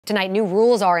Tonight, new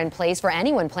rules are in place for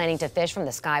anyone planning to fish from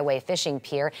the Skyway Fishing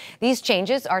Pier. These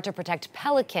changes are to protect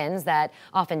pelicans that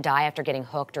often die after getting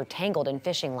hooked or tangled in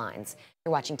fishing lines.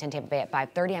 You're watching 10 Tampa Bay at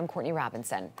 5:30. I'm Courtney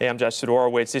Robinson. Hey, I'm Justin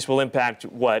Horowitz. This will impact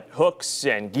what hooks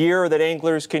and gear that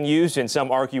anglers can use, and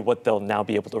some argue what they'll now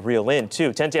be able to reel in,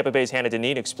 too. 10 Tampa Bay's Hannah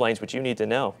Deneen explains what you need to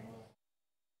know.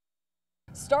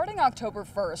 Starting October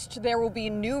 1st, there will be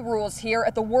new rules here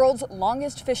at the world's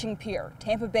longest fishing pier,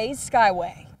 Tampa Bay's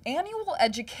Skyway. Annual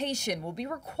education will be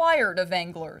required of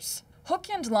anglers. Hook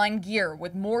and line gear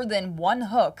with more than one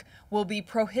hook will be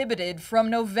prohibited from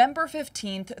November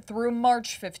 15th through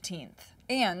March 15th.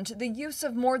 And the use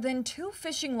of more than 2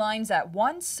 fishing lines at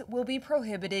once will be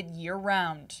prohibited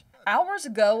year-round. Hours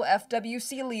ago,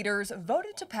 FWC leaders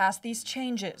voted to pass these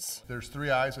changes. There's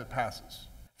 3 ayes, it passes.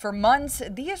 For months,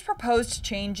 these proposed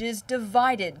changes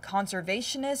divided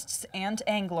conservationists and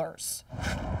anglers.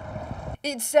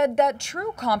 It said that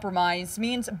true compromise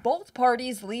means both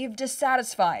parties leave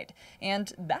dissatisfied,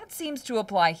 and that seems to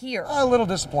apply here. A little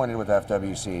disappointed with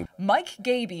FWC. Mike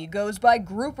Gaby goes by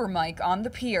Grouper Mike on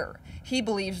the pier. He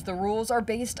believes the rules are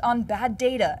based on bad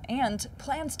data and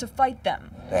plans to fight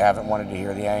them. They haven't wanted to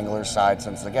hear the angler's side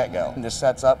since the get-go. This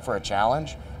sets up for a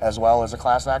challenge as well as a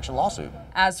class action lawsuit.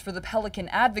 As for the pelican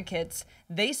advocates,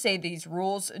 they say these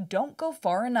rules don't go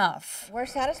far enough. We're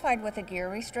satisfied with the gear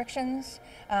restrictions,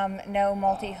 no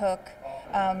multi-hook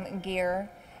gear,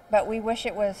 but we wish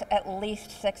it was at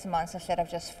least 6 months instead of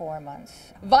just 4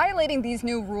 months. Violating these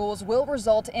new rules will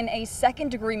result in a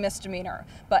second-degree misdemeanor,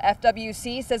 but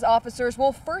FWC says officers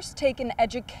will first take an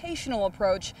educational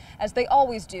approach, as they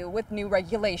always do with new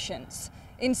regulations.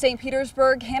 In St.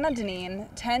 Petersburg, Hannah Deneen,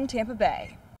 10 Tampa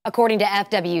Bay. According to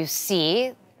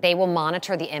FWC, they will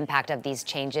monitor the impact of these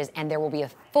changes, and there will be a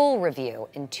full review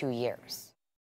in 2 years.